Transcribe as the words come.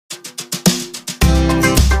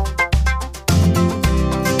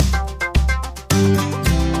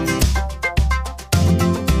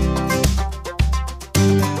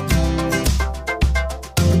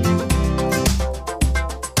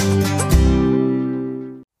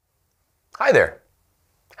Hi there.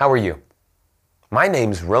 How are you? My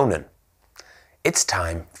name's Ronan. It's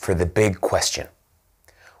time for the big question.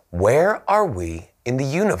 Where are we in the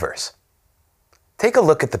universe? Take a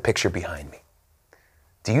look at the picture behind me.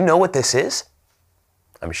 Do you know what this is?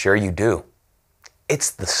 I'm sure you do.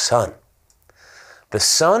 It's the sun. The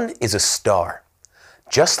sun is a star,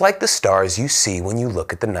 just like the stars you see when you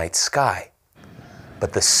look at the night sky.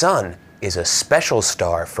 But the sun is a special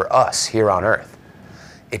star for us here on Earth.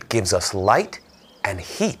 It gives us light and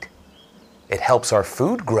heat. It helps our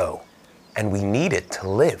food grow, and we need it to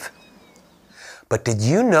live. But did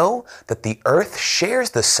you know that the Earth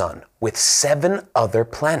shares the sun with 7 other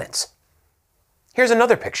planets? Here's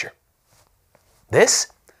another picture. This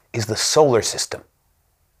is the solar system.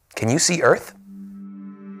 Can you see Earth?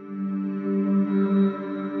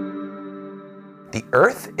 The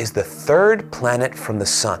Earth is the 3rd planet from the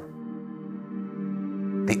sun.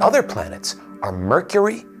 The other planets are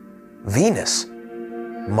Mercury, Venus,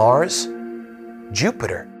 Mars,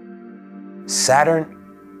 Jupiter, Saturn,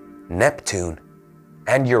 Neptune,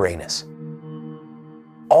 and Uranus.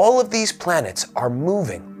 All of these planets are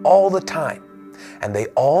moving all the time, and they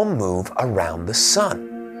all move around the sun.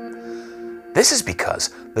 This is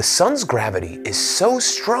because the sun's gravity is so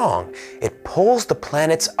strong, it pulls the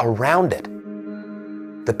planets around it.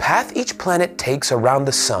 The path each planet takes around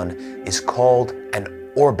the sun is called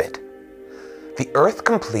an orbit. The Earth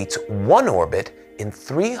completes one orbit in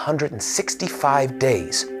 365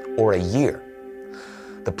 days, or a year.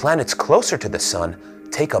 The planets closer to the sun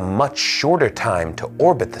take a much shorter time to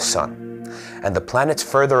orbit the sun, and the planets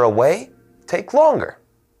further away take longer.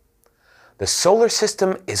 The solar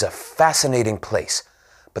system is a fascinating place,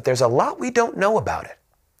 but there's a lot we don't know about it.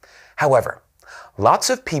 However, lots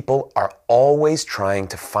of people are always trying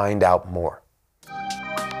to find out more.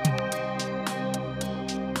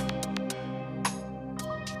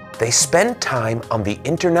 They spend time on the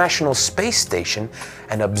International Space Station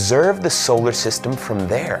and observe the solar system from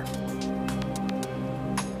there.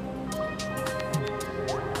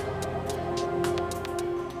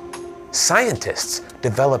 Scientists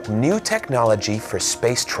develop new technology for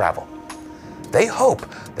space travel. They hope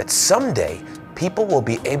that someday people will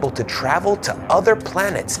be able to travel to other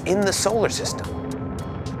planets in the solar system.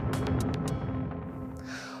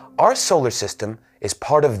 Our solar system is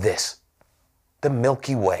part of this, the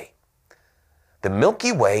Milky Way. The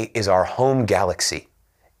Milky Way is our home galaxy.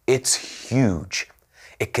 It's huge.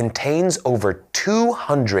 It contains over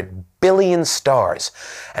 200 billion stars,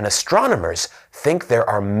 and astronomers think there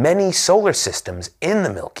are many solar systems in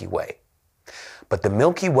the Milky Way. But the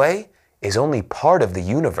Milky Way is only part of the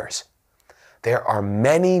universe. There are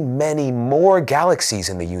many, many more galaxies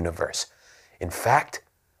in the universe. In fact,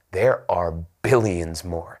 there are billions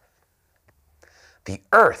more. The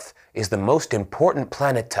Earth is the most important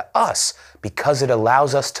planet to us because it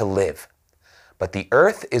allows us to live. But the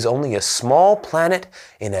Earth is only a small planet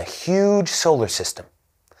in a huge solar system.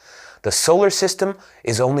 The solar system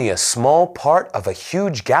is only a small part of a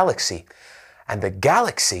huge galaxy, and the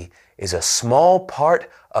galaxy is a small part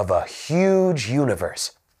of a huge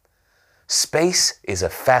universe. Space is a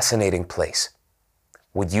fascinating place.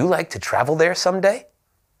 Would you like to travel there someday?